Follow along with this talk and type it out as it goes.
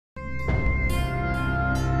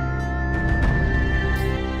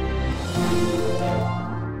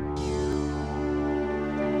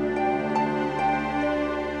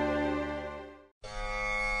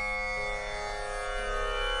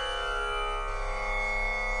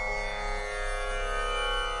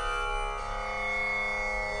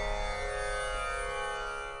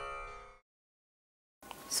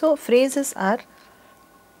So phrases are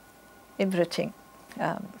everything.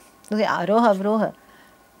 The aroha avroha,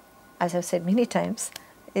 as I've said many times,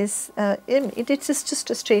 is it's just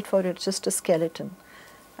a straightforward, it's just a skeleton.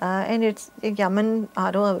 And it's Yaman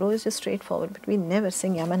aroha avroha is just straightforward, but we never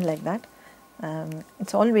sing Yaman like that.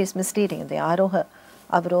 It's always misleading. The aroha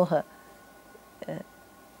avroha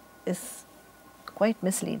is quite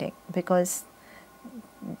misleading because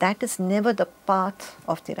that is never the path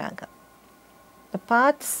of the raga. The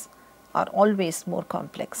paths are always more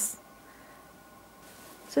complex.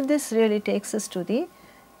 So this really takes us to the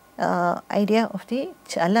idea of the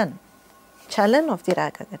chalan of the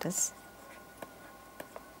raga, that is.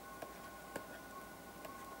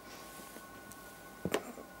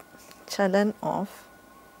 Chalan of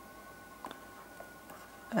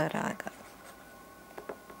a raga.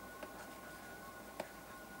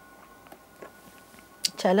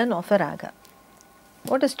 Chalan of a raga.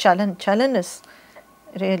 What is chalan? Chalan is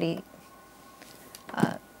really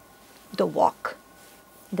the walk,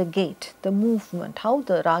 the gait, the movement, how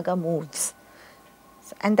the raga moves.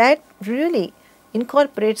 And that really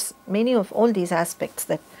incorporates many of all these aspects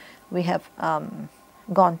that we have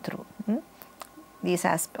gone through. These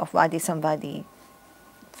aspects of Vadi Samvadi,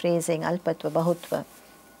 phrasing, Alpatva, Bahutva,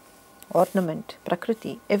 ornament,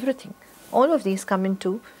 Prakriti, everything. All of these come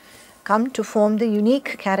to form the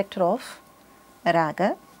unique character of a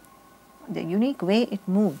raga, the unique way it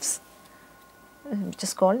moves, which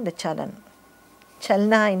is called the chalan.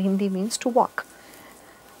 Chalna in Hindi means to walk.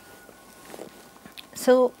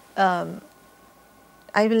 So, I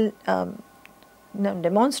will now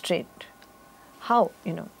demonstrate how,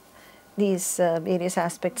 these various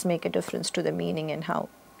aspects make a difference to the meaning and how,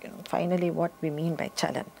 finally what we mean by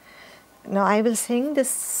chalan. Now, I will sing this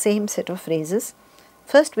same set of phrases,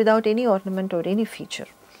 first without any ornament or any feature.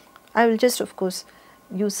 I will just, of course,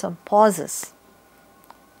 use some pauses,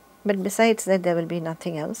 but besides that there will be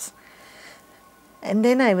nothing else. And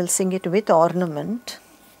then I will sing it with ornament,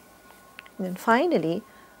 and then finally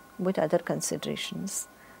with other considerations,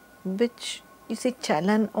 which you see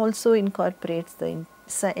chalan also incorporates the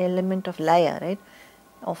element of laya, right,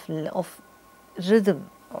 of rhythm,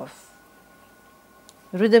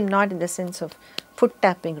 not in the sense of foot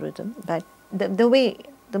tapping rhythm, but the way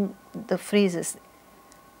the phrases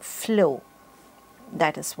flow,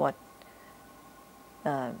 that is what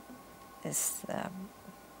is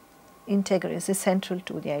integral, is central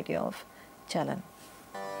to the idea of chalan.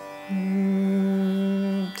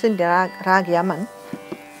 So in Rag Yaman,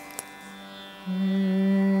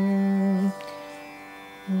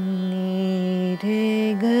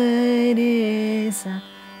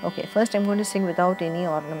 okay, first I am going to sing without any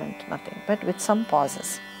ornament, nothing, but with some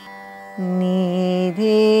pauses. Ni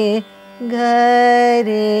re ga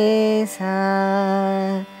re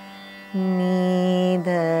sa, ni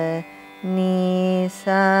da ni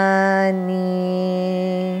sa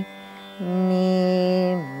ni,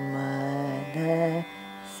 ni ma da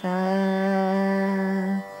sa.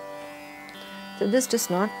 So this does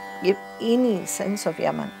not give any sense of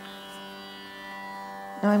Yaman.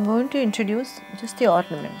 Now I am going to introduce just the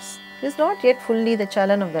ornaments. This is not yet fully the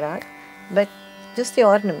chalan of the rag, but just the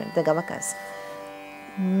ornament, the gavakas.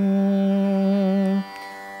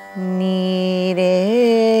 Ni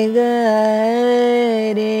re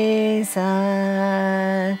ga re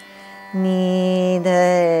sa, ni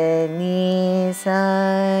da ni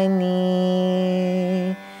sa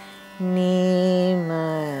ni, ni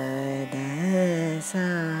ma da sa.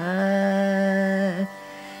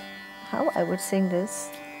 How I would sing this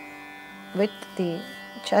with the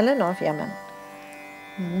chalan of Yaman.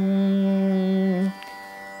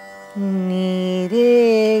 Ni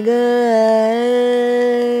re ga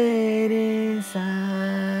re sa,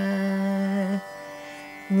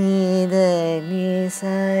 ni da ni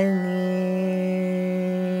sa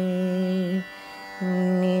ni,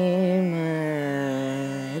 ni ma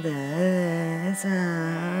da sa.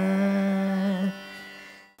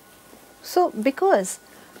 So because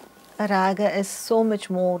a raga is so much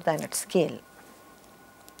more than its scale,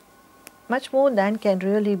 much more than can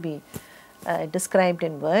really be described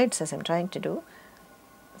in words as I am trying to do.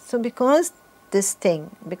 So because this thing,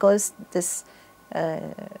 because of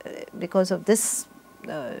this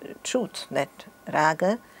truth that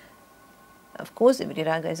raga, of course every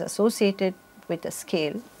raga is associated with a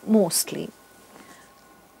scale, mostly.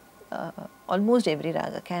 Almost every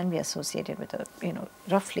raga can be associated with a,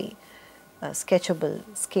 roughly sketchable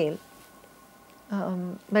scale,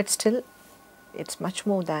 but still it's much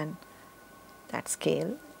more than that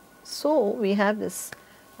scale. So we have this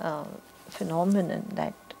phenomenon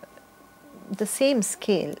that the same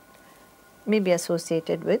scale may be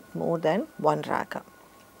associated with more than one raga.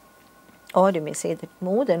 or you may say that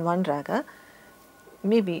more than one raga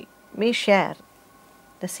may share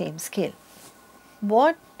the same scale.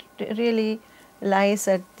 What really lies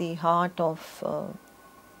at the heart of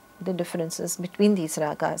the differences between these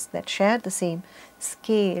ragas that share the same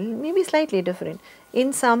scale may be slightly different.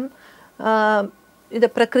 In some, the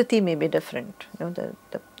prakriti may be different. You know,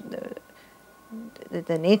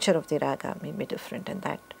 the nature of the raga may be different, and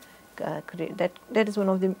that is one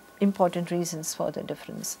of the important reasons for the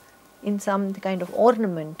difference. In some, the kind of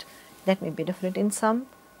ornament that may be different. In some,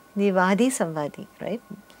 the vadi samvadi, right?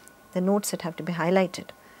 The notes that have to be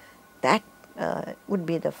highlighted. That would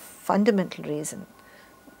be the fundamental reason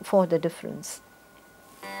for the difference.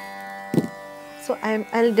 So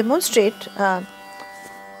I'll demonstrate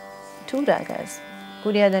two ragas,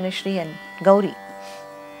 Puriya Dhanashri and Gauri.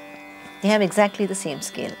 They have exactly the same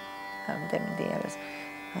scale. They are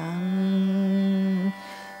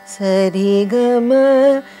Sari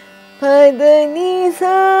Gama Padani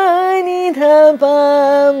Sa Ni Dha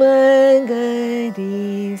Pa Ma Ga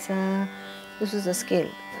Ri Sa. This is the scale.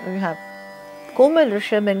 We have Komal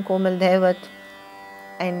Rishabh and Komal Devat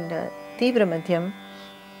and Tivra Madhyam.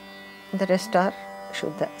 The rest are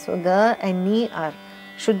Shuddha. So Ga and Ni are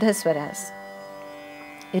Shuddha Swaras.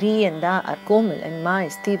 Ri and Da are Komal and Ma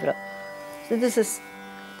is Tivra. So this is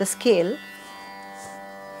the scale.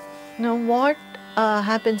 Now what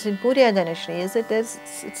happens in Puriya Dhanashri is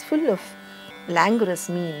it's full of languorous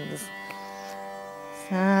means.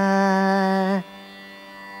 Sa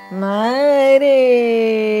Ma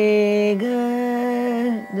Re Ga.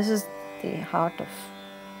 This is the heart of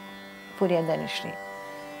Puriya Dhanashri.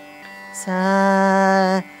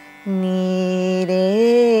 Sa Ni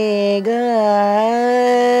Re Ga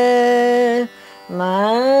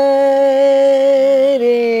Ma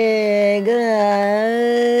Re Ga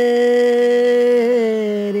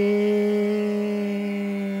Re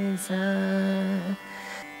Sa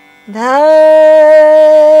Dha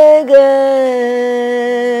Ga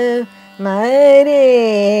Ma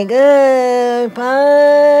Re Ga Pa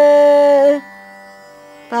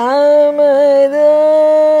Pa Ma Da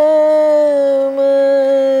Ma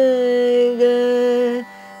Ga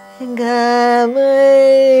Ga Ma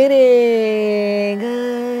Re Ga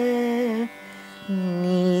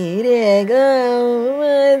Ni Re Ga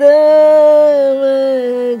Ma Da Ma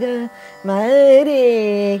Ga Ma Re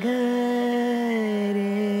Ga Re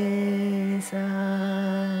Sa.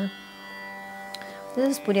 This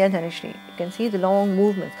is Puriya Dhanashri. You can see the long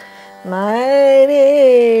movements. Ma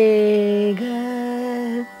Re Ga.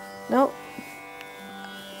 Now,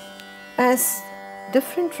 as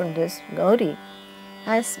different from this, Gauri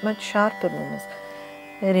has much sharper movements.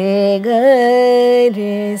 Re Ga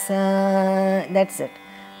Re Sa. That's it.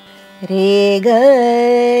 Re Ga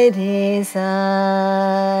Re Sa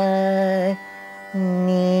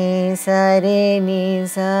Ni Sa Re Ni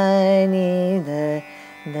Sa Ni Da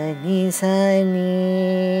Da Ni Sa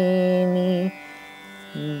Ni Ni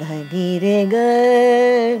Da Ni Re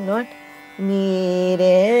Ga, not Ni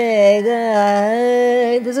Re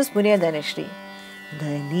Ga. This is Puriya Dhanashri. Da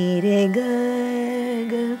Ni Re Ga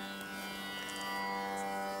Ga.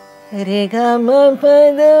 Re Ga Ma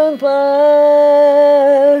Pa Da Pa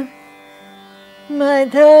Ma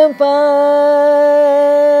Dha Pa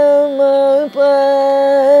Ma Pa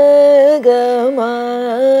Ga Ma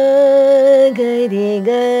Ga Re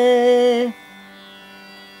Ga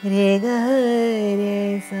Re Ga Re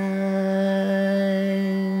Sa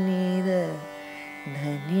Ni Da Dha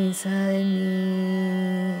Ni Sa Ni.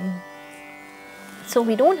 So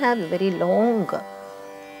we don't have a very long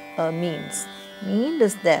means. Mean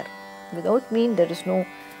is there. Without mean there is no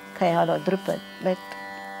Khayal or Drupad. But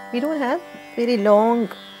we don't have very long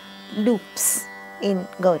loops in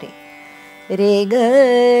Gauri. Re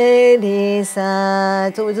Ga Re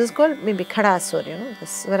Sa. So this is called maybe Khadaswar, you know. The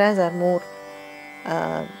swaras are more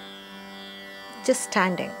just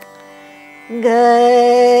standing.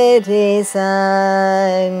 Ga Re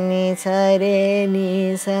Sa Ni Sa Re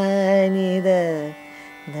Ni Sa Ni Da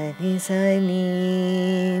Da Ni Sa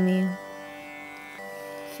Ni Ni.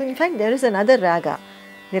 So in fact there is another raga,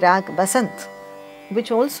 the Raga Basant,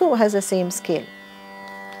 which also has the same scale.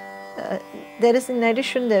 There is, in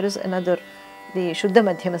addition, there is another, the Shuddha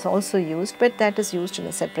Madhyam is also used, but that is used in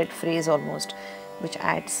a separate phrase almost, which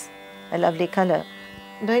adds a lovely color.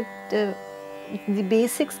 But the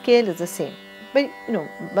basic scale is the same. But you know,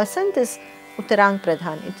 Basant is Uttarang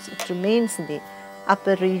Pradhan, it remains in the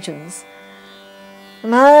upper regions.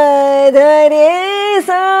 Ma Dha Re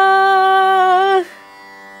Sa.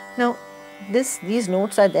 Now, these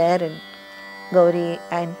notes are there in Gauri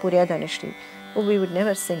and Puriya Dhanashri. Oh, we would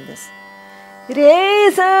never sing this. Re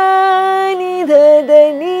sa ni da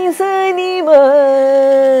da ni sa ni ma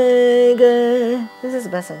ga. This is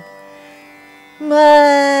Basant.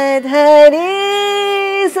 Ma dha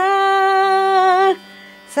re sa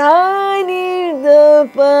sa ni da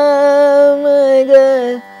pa ma ga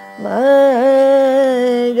ma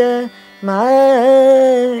ga ma.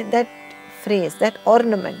 That phrase, that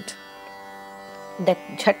ornament, that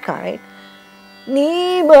jhatka, right?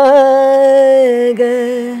 Ni ma ga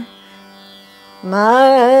ma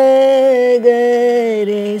ga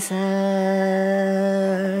re sa.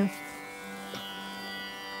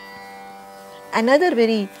 Another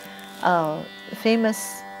very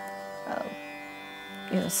famous,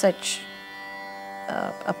 such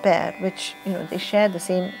a pair, which they share the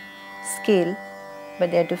same scale, but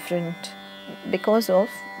they are different because of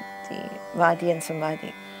the Vadi and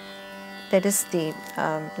Samvadi. That is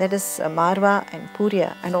Marwa and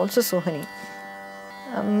Purya, and also Sohani.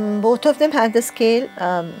 Both of them have the scale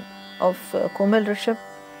of Komal Rishabh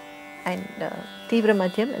and Tivra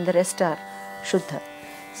Madhyam, and the rest are Shuddha.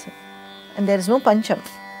 So, and there is no Pancham.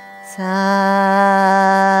 Sa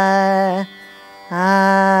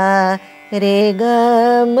re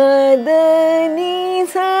ga ma da ni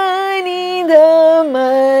sa ni da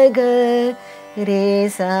ma ga re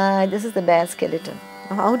sa. This is the bare skeleton.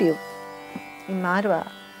 Now how do you? In Marwa,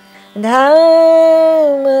 dha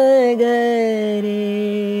ma ga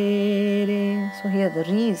re re. So here the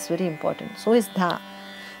re is very important. So is dha.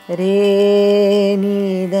 Re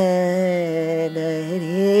ni da da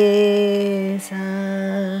re sa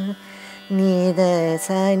ni da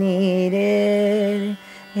sa ni re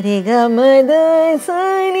re ga ma da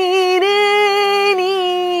sa ni re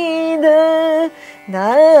ni da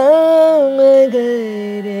da ma ga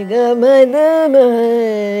re ga ma da ma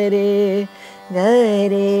re ga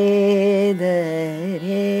re da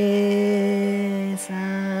re sa.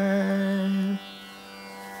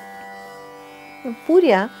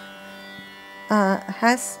 Purya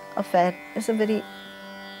has is a very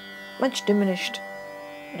much diminished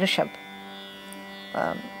Rishabh,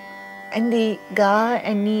 and the Ga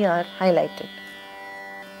and Ni are highlighted.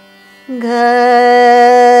 Ga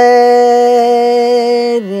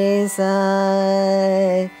re sa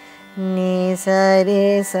ni sa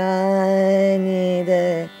re sa ni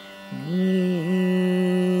da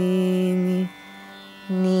ni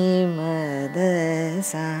ni ma da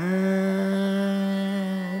sa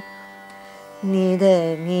ni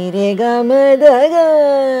da ni re ga ma da ga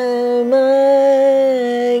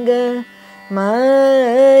ma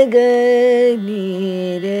ga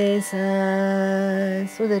ni re sa.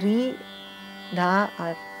 So the re, da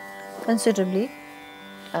are considerably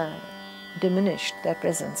diminished, their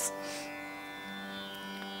presence.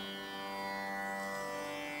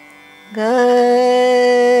 Ga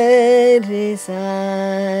re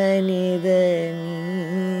sa ni da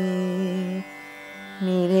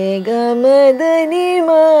ni re ga ma da ni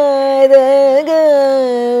ma da ga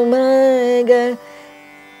ma ga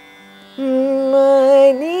ma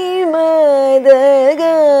ni ma da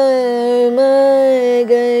ga ma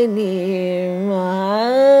ga ni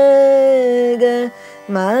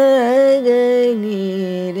ma ga ni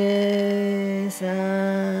re sa.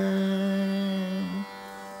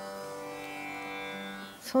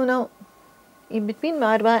 So now, in between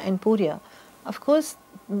Marwa and Purya, of course,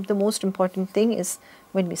 the most important thing is,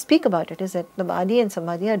 when we speak about it, is that the Vadi and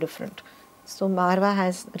Samvadi are different. So Marwa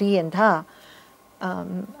has Ri and Dha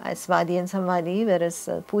as Vadi and Samvadi, whereas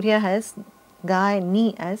Purya has Ga and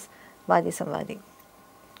Ni as Vadi Samvadi.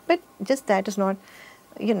 But just that is not,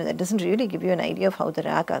 that doesn't really give you an idea of how the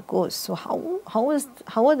raga goes. So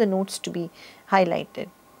how are the notes to be highlighted?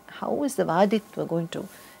 How is the Vaditva going to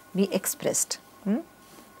be expressed?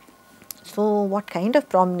 So what kind of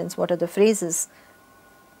prominence, what are the phrases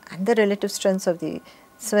and the relative strengths of the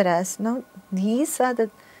swaras? Now these are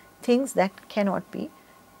the things that cannot be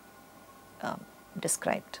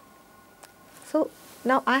described. So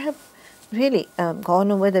now I have really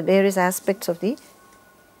gone over the various aspects of the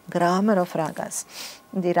grammar of ragas,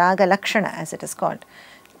 the raga lakshana as it is called,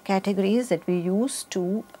 categories that we use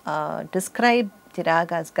to describe the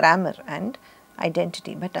raga's grammar and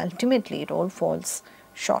identity, but ultimately it all falls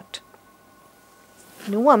short.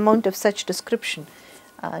 No amount of such description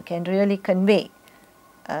can really convey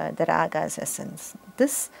the raga's essence.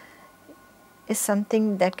 This is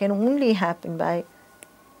something that can only happen by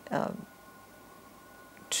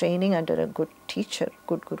training under a good teacher,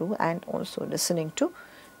 good guru, and also listening to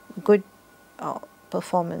good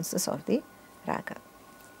performances of the raga.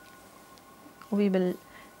 We will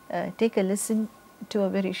take a listen to a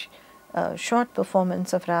very short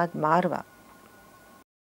performance of Rag Marwa.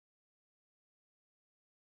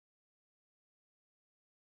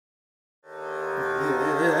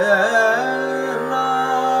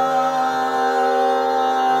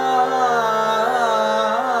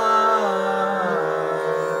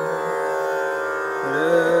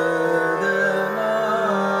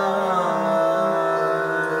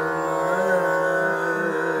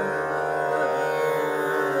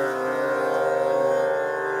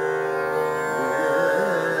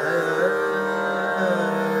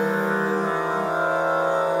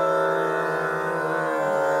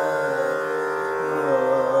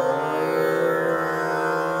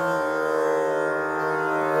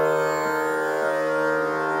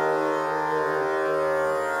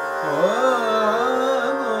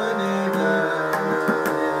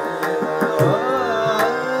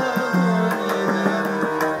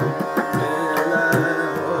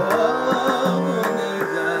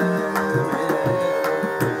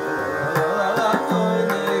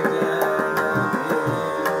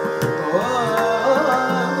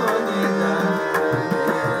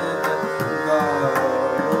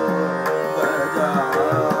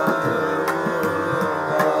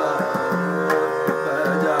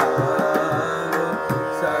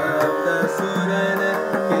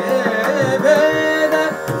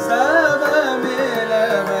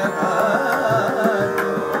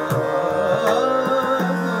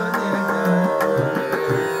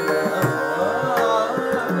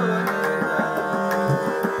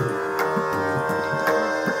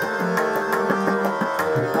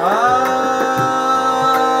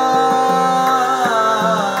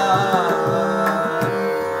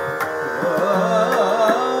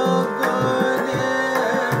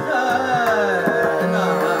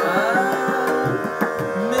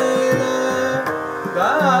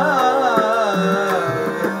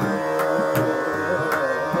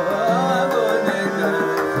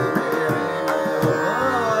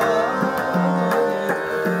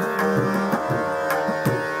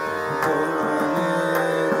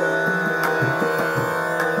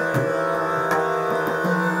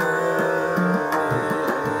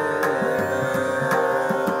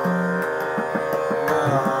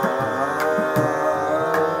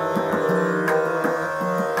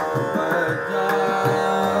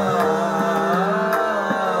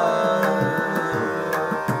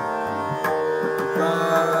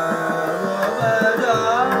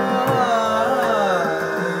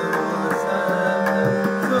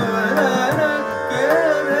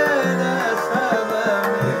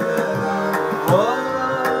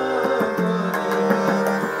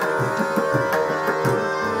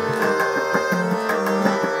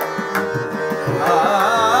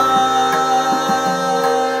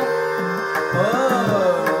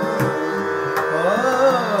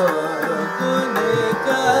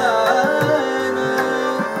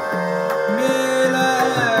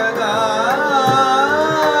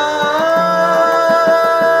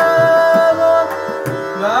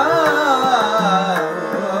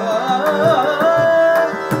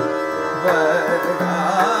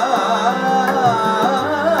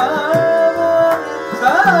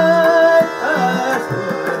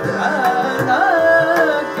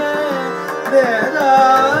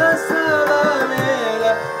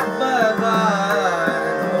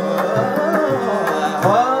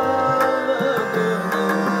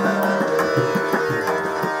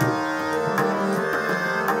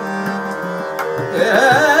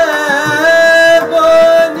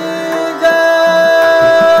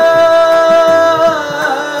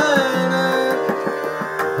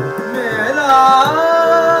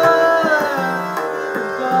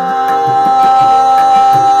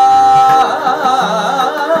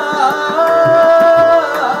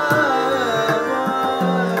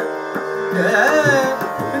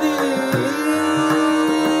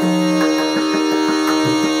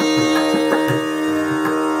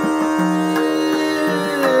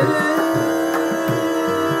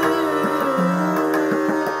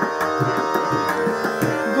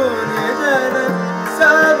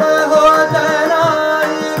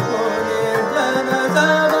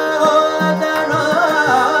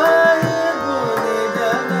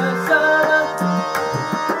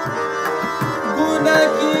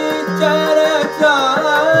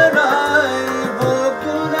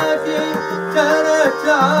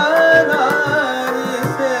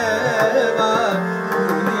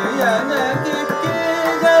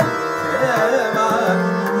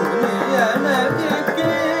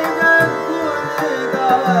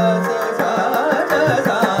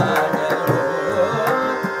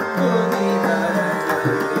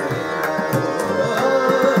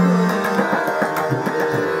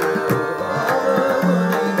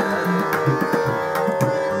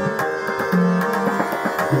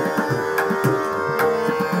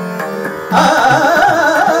 Ah